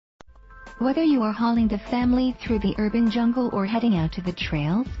Whether you are hauling the family through the urban jungle or heading out to the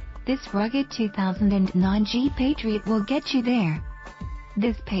trails, this rugged 2009 Jeep Patriot will get you there.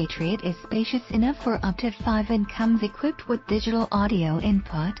 This Patriot is spacious enough for up to 5 and comes equipped with digital audio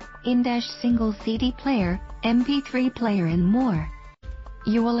input, in-dash single CD player, MP3 player and more.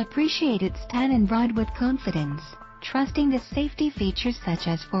 You will appreciate its stand and ride with confidence, trusting the safety features such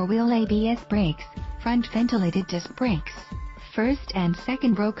as 4-wheel ABS brakes, front ventilated disc brakes, first and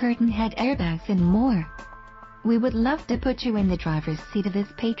second row curtain head airbags and more. We would love to put you in the driver's seat of this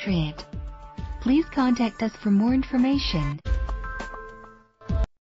Patriot. Please contact us for more information.